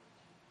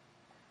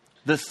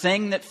 The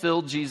thing that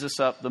filled Jesus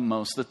up the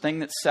most, the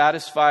thing that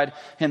satisfied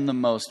him the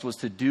most was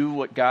to do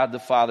what God the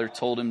Father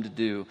told him to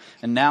do.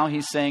 And now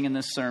he's saying in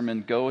this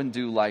sermon, go and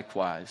do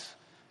likewise.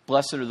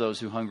 Blessed are those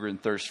who hunger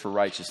and thirst for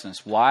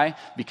righteousness. Why?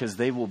 Because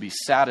they will be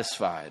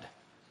satisfied.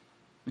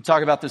 We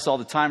talk about this all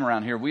the time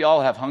around here. We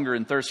all have hunger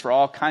and thirst for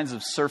all kinds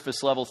of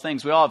surface level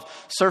things. We all have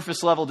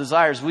surface level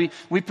desires. We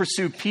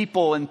pursue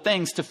people and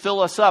things to fill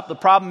us up. The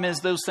problem is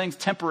those things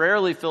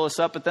temporarily fill us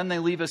up, but then they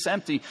leave us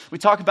empty. We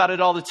talk about it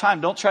all the time.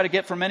 Don't try to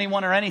get from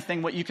anyone or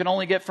anything what you can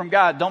only get from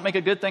God. Don't make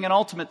a good thing an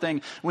ultimate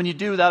thing. When you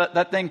do,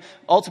 that thing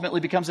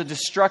ultimately becomes a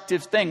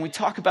destructive thing. We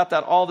talk about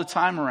that all the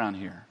time around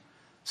here.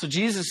 So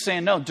Jesus is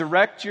saying, no,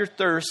 direct your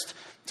thirst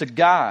to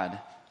God.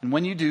 And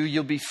when you do,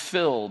 you'll be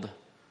filled.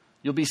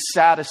 You'll be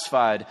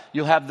satisfied.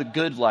 You'll have the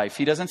good life.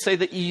 He doesn't say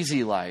the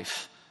easy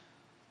life,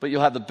 but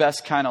you'll have the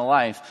best kind of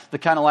life. The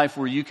kind of life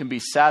where you can be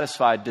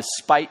satisfied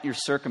despite your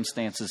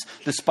circumstances,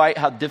 despite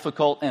how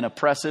difficult and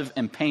oppressive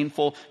and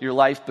painful your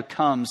life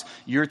becomes.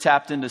 You're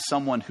tapped into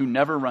someone who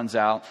never runs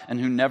out and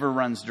who never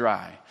runs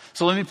dry.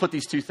 So let me put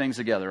these two things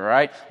together, all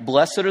right?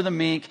 Blessed are the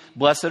meek.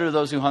 Blessed are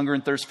those who hunger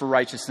and thirst for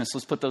righteousness.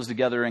 Let's put those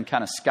together in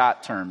kind of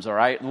Scott terms, all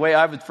right? The way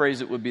I would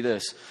phrase it would be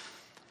this.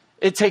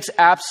 It takes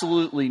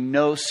absolutely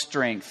no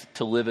strength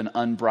to live an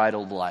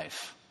unbridled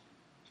life.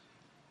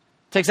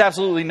 It takes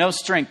absolutely no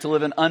strength to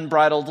live an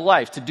unbridled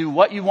life, to do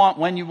what you want,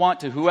 when you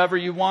want, to whoever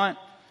you want.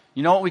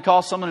 You know what we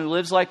call someone who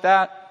lives like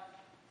that?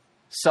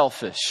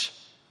 Selfish.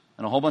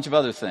 And a whole bunch of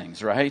other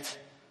things, right?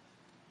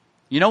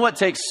 You know what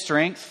takes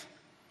strength?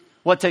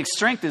 What takes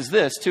strength is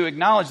this, to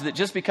acknowledge that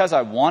just because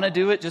I want to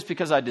do it, just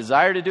because I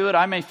desire to do it,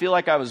 I may feel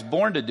like I was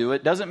born to do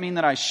it, doesn't mean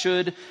that I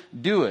should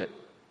do it.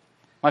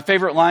 My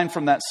favorite line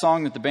from that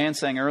song that the band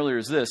sang earlier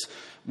is this,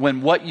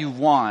 when what you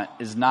want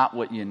is not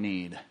what you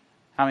need.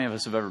 How many of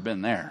us have ever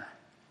been there?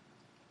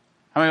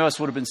 How many of us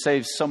would have been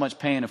saved so much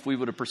pain if we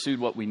would have pursued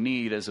what we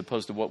need as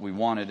opposed to what we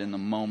wanted in the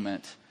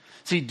moment?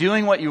 See,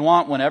 doing what you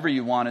want whenever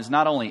you want is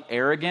not only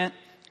arrogant,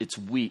 it's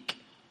weak.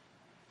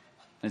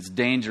 It's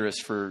dangerous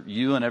for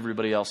you and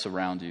everybody else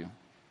around you.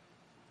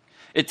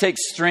 It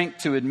takes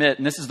strength to admit,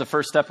 and this is the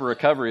first step of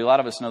recovery, a lot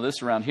of us know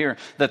this around here,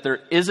 that there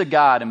is a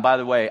God, and by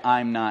the way,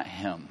 I'm not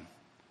him.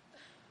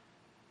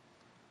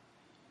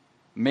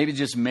 Maybe,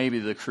 just maybe,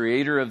 the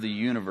creator of the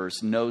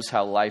universe knows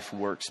how life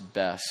works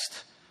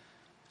best.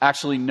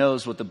 Actually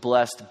knows what the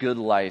blessed, good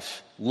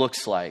life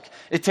looks like.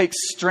 It takes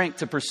strength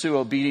to pursue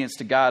obedience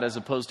to God as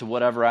opposed to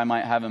whatever I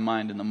might have in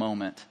mind in the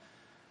moment.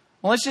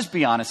 Well, let's just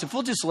be honest. If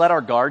we'll just let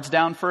our guards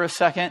down for a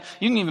second,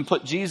 you can even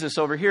put Jesus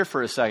over here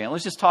for a second.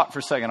 Let's just talk for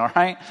a second, all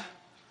right?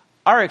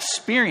 Our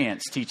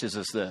experience teaches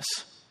us this.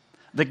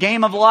 The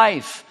game of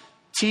life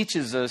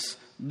teaches us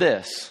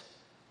this.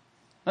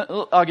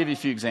 I'll give you a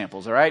few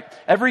examples, all right?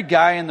 Every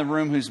guy in the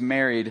room who's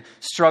married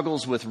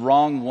struggles with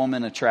wrong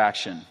woman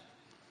attraction.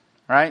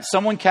 All right?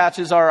 Someone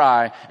catches our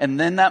eye, and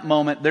then that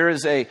moment, there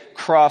is a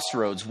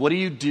crossroads. What do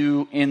you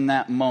do in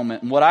that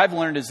moment? And what I've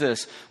learned is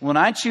this. When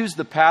I choose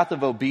the path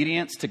of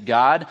obedience to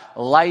God,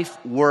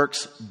 life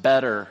works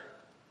better.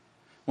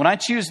 When I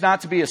choose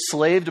not to be a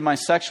slave to my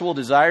sexual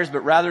desires,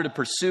 but rather to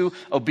pursue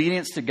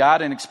obedience to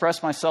God and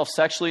express myself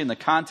sexually in the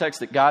context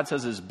that God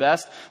says is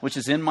best, which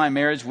is in my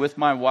marriage with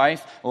my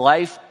wife,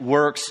 life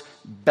works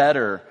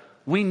better.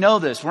 We know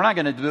this. We're not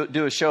going to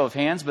do a show of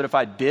hands, but if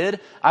I did,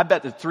 I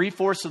bet that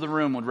 3/4 of the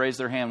room would raise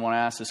their hand when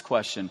I ask this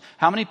question.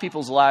 How many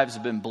people's lives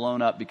have been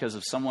blown up because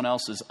of someone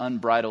else's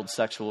unbridled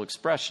sexual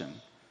expression?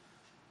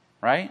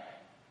 Right?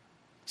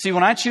 See,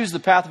 when I choose the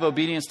path of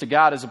obedience to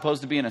God as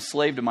opposed to being a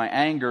slave to my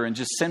anger and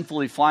just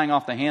sinfully flying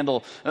off the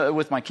handle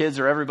with my kids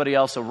or everybody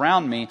else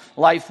around me,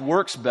 life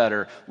works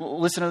better.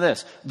 Listen to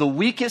this. The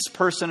weakest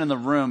person in the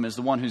room is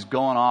the one who's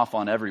going off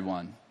on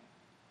everyone.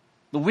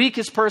 The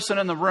weakest person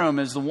in the room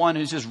is the one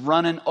who's just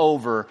running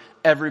over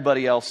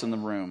everybody else in the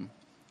room.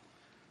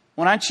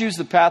 When I choose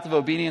the path of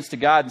obedience to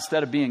God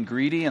instead of being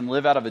greedy and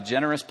live out of a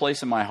generous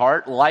place in my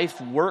heart, life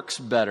works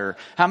better.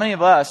 How many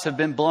of us have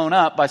been blown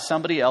up by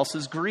somebody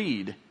else's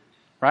greed?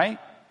 Right?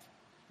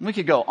 We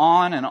could go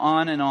on and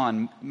on and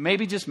on.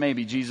 Maybe, just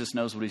maybe, Jesus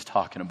knows what he's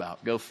talking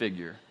about. Go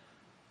figure.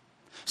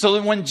 So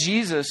that when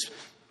Jesus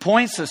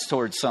points us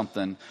towards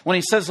something, when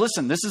he says,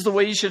 listen, this is the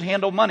way you should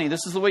handle money,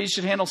 this is the way you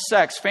should handle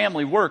sex,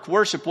 family, work,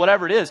 worship,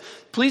 whatever it is,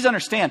 please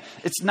understand,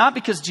 it's not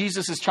because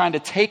Jesus is trying to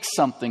take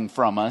something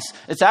from us.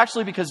 It's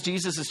actually because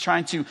Jesus is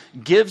trying to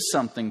give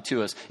something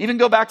to us. Even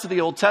go back to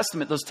the Old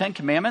Testament, those 10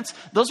 commandments,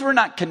 those were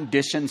not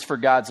conditions for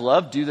God's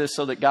love. Do this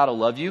so that God will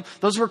love you.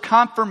 Those were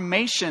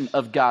confirmation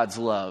of God's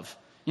love.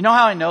 You know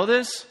how I know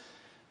this?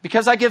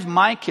 Because I give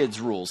my kids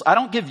rules. I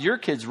don't give your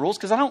kids rules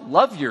because I don't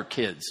love your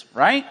kids,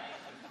 right?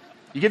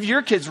 You give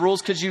your kids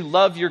rules because you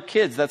love your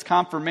kids. That's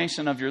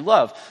confirmation of your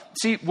love.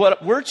 See,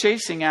 what we're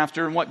chasing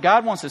after and what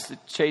God wants us to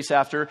chase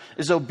after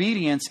is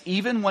obedience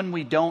even when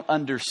we don't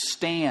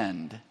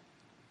understand.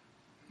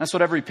 That's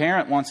what every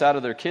parent wants out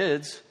of their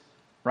kids,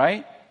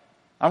 right?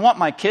 I want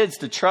my kids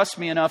to trust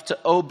me enough to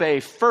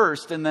obey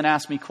first and then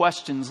ask me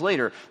questions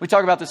later. We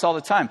talk about this all the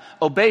time.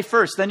 Obey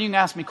first, then you can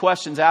ask me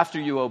questions after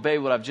you obey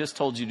what I've just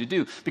told you to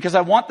do. Because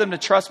I want them to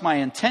trust my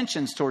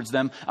intentions towards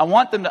them. I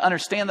want them to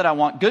understand that I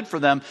want good for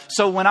them.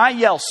 So when I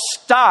yell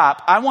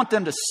stop, I want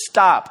them to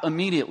stop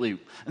immediately.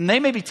 And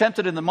they may be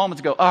tempted in the moment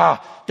to go,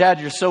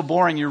 Dad, you're so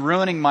boring. You're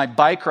ruining my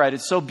bike ride.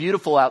 It's so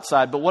beautiful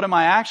outside. But what am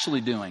I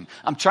actually doing?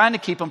 I'm trying to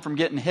keep them from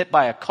getting hit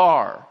by a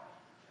car.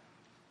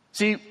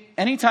 See,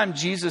 anytime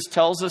Jesus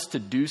tells us to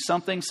do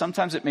something,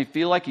 sometimes it may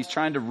feel like he's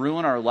trying to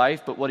ruin our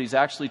life, but what he's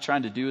actually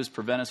trying to do is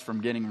prevent us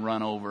from getting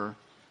run over.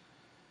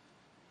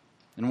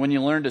 And when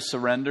you learn to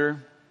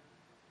surrender,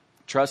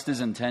 trust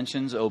his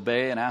intentions,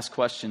 obey, and ask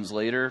questions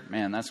later,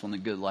 man, that's when the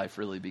good life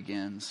really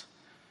begins.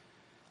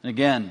 And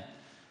again,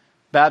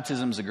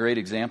 baptism is a great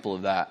example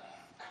of that.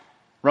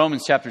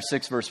 Romans chapter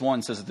 6 verse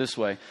 1 says it this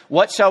way.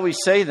 What shall we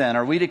say then?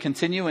 Are we to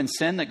continue in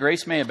sin that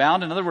grace may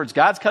abound? In other words,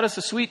 God's cut us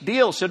a sweet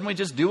deal. Shouldn't we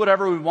just do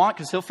whatever we want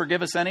because he'll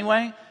forgive us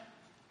anyway?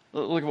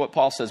 Look at what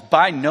Paul says.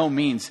 By no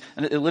means.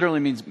 And it literally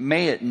means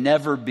may it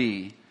never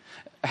be.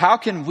 How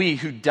can we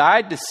who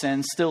died to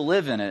sin still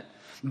live in it?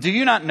 Do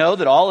you not know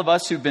that all of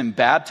us who've been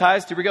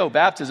baptized, here we go,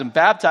 baptism,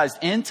 baptized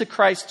into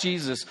Christ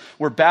Jesus,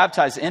 were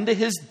baptized into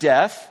his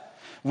death?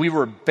 We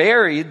were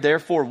buried,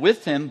 therefore,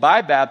 with him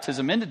by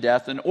baptism into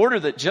death, in order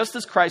that just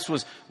as Christ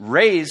was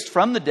raised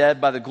from the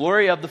dead by the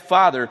glory of the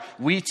Father,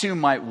 we too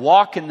might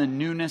walk in the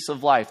newness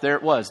of life. There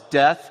it was,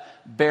 death,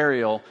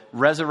 burial,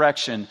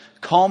 resurrection,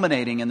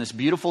 culminating in this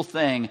beautiful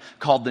thing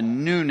called the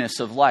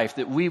newness of life,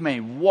 that we may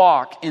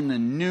walk in the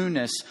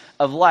newness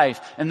of life.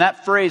 And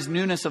that phrase,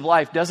 newness of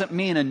life, doesn't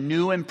mean a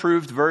new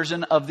improved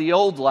version of the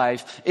old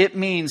life. It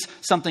means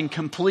something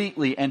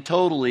completely and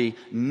totally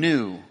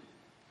new.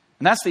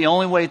 And that's the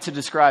only way to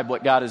describe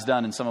what God has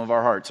done in some of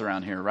our hearts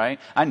around here,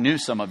 right? I knew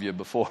some of you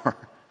before.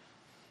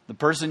 The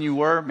person you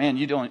were, man,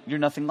 you're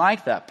nothing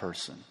like that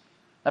person.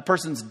 That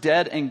person's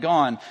dead and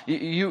gone.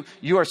 You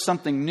are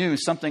something new,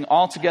 something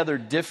altogether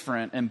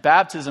different. And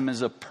baptism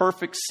is a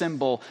perfect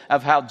symbol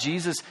of how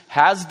Jesus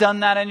has done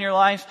that in your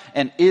life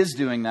and is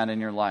doing that in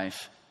your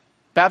life.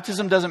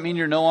 Baptism doesn't mean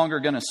you're no longer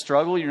going to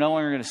struggle. You're no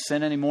longer going to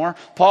sin anymore.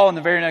 Paul in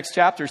the very next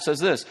chapter says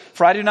this,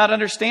 for I do not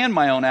understand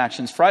my own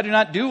actions, for I do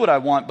not do what I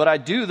want, but I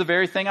do the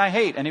very thing I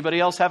hate.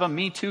 Anybody else have a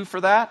me too for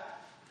that?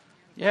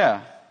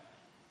 Yeah.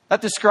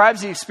 That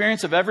describes the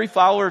experience of every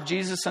follower of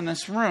Jesus in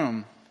this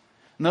room.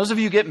 And those of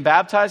you getting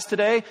baptized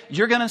today,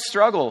 you're going to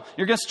struggle.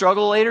 You're going to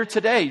struggle later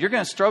today. You're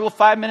going to struggle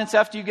 5 minutes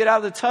after you get out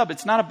of the tub.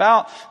 It's not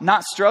about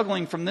not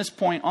struggling from this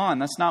point on.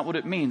 That's not what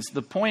it means.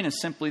 The point is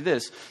simply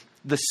this.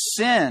 The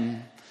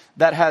sin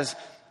that has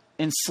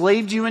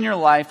enslaved you in your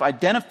life,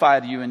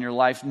 identified you in your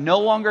life, no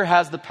longer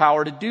has the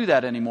power to do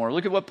that anymore.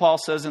 Look at what Paul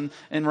says in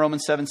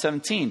Romans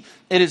 7:17.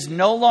 It is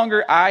no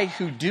longer I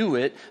who do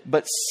it,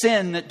 but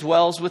sin that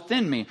dwells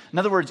within me. In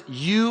other words,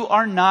 you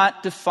are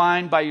not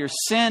defined by your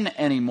sin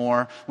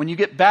anymore. When you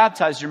get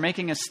baptized, you're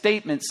making a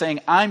statement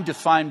saying, I'm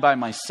defined by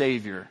my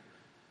Savior.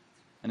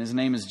 And his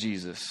name is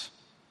Jesus.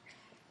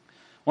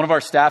 One of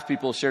our staff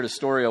people shared a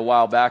story a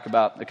while back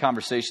about the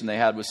conversation they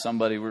had with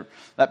somebody where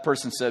that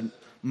person said,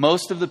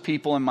 most of the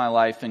people in my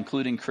life,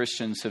 including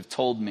Christians, have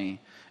told me,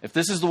 If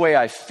this is the way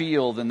I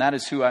feel, then that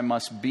is who I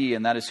must be,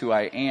 and that is who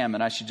I am,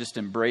 and I should just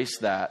embrace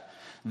that.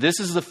 This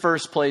is the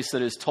first place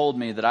that has told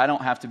me that I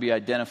don't have to be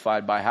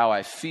identified by how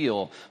I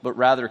feel, but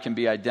rather can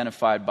be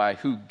identified by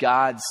who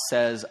God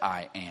says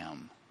I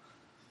am.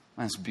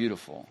 That's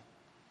beautiful.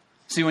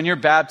 See, when you're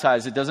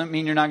baptized, it doesn't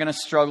mean you're not going to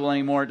struggle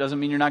anymore. It doesn't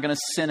mean you're not going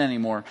to sin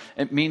anymore.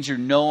 It means you're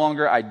no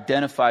longer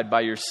identified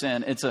by your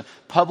sin. It's a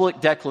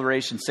public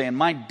declaration saying,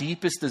 my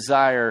deepest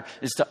desire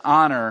is to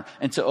honor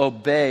and to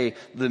obey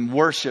and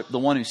worship the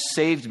one who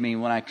saved me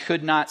when I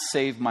could not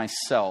save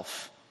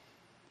myself.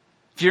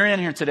 If you're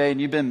in here today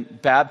and you've been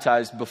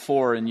baptized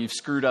before and you've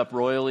screwed up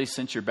royally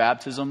since your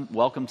baptism,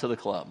 welcome to the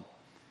club.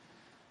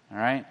 All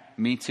right?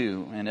 Me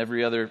too. And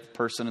every other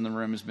person in the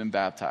room has been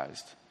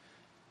baptized.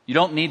 You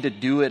don't need to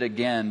do it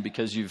again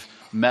because you've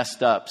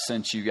messed up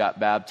since you got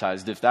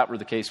baptized. If that were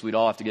the case, we'd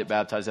all have to get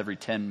baptized every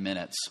 10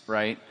 minutes,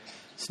 right?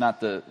 It's not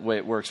the way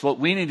it works. What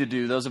we need to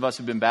do, those of us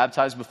who've been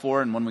baptized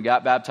before, and when we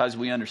got baptized,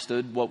 we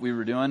understood what we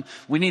were doing.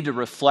 We need to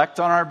reflect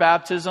on our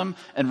baptism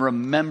and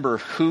remember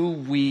who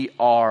we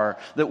are,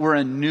 that we're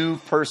a new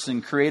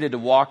person created to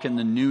walk in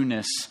the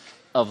newness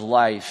of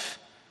life.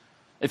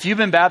 If you've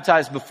been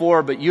baptized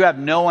before, but you had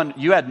no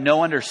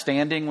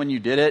understanding when you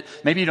did it,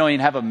 maybe you don't even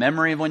have a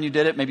memory of when you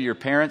did it. Maybe your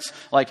parents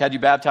had you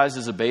baptized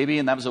as a baby,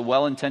 and that was a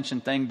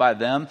well-intentioned thing by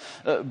them.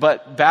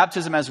 But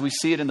baptism, as we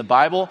see it in the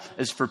Bible,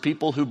 is for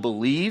people who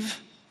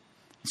believe.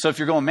 So if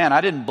you're going, man,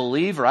 I didn't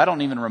believe, or I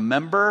don't even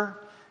remember,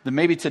 then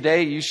maybe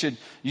today you should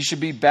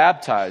be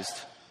baptized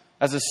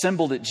as a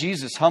symbol that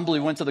Jesus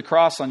humbly went to the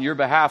cross on your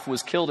behalf,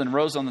 was killed and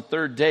rose on the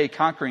third day,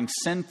 conquering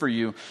sin for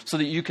you so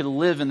that you could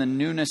live in the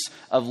newness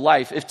of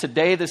life. If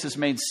today this has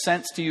made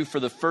sense to you for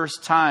the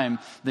first time,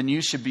 then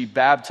you should be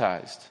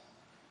baptized.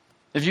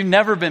 If you've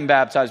never been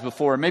baptized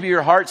before, maybe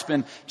your heart's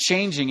been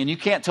changing and you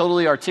can't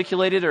totally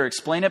articulate it or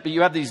explain it, but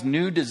you have these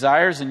new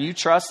desires and you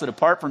trust that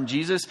apart from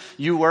Jesus,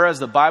 you were, as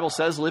the Bible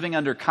says, living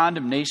under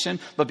condemnation.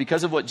 But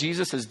because of what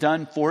Jesus has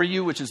done for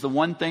you, which is the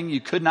one thing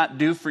you could not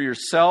do for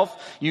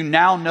yourself, you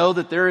now know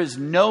that there is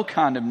no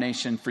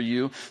condemnation for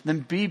you. Then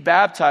be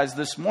baptized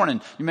this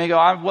morning. You may go,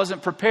 I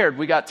wasn't prepared.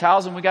 We got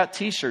towels and we got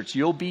t-shirts.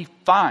 You'll be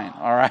fine,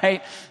 all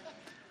right?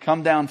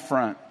 Come down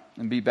front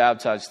and be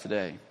baptized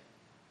today.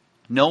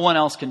 No one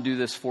else can do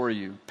this for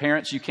you.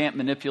 Parents, you can't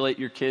manipulate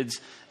your kids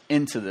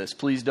into this.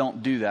 Please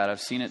don't do that. I've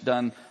seen it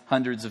done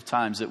hundreds of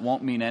times. It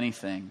won't mean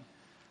anything.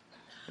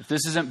 If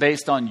this isn't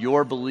based on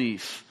your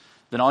belief,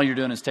 then all you're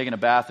doing is taking a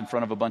bath in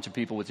front of a bunch of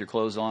people with your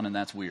clothes on, and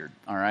that's weird,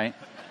 all right?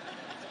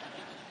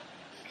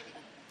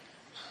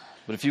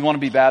 But if you want to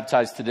be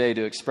baptized today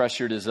to express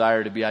your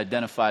desire to be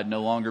identified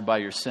no longer by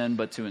your sin,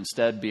 but to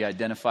instead be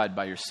identified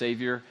by your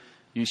Savior,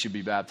 you should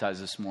be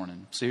baptized this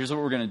morning. So here's what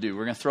we're going to do.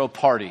 We're going to throw a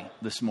party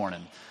this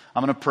morning.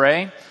 I'm going to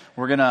pray.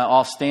 We're going to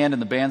all stand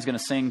and the band's going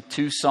to sing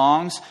 2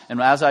 songs.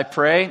 And as I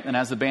pray and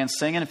as the band's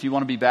singing, if you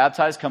want to be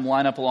baptized, come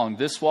line up along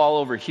this wall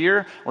over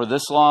here or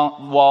this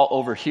wall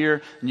over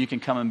here, and you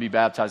can come and be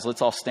baptized.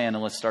 Let's all stand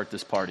and let's start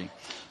this party.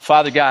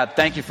 Father God,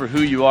 thank you for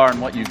who you are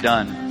and what you've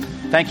done.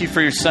 Thank you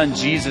for your son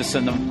Jesus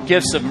and the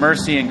gifts of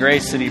mercy and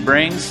grace that he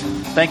brings.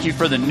 Thank you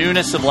for the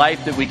newness of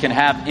life that we can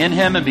have in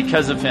him and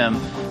because of him.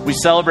 We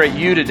celebrate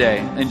you today.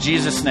 In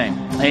Jesus' name,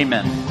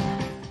 amen.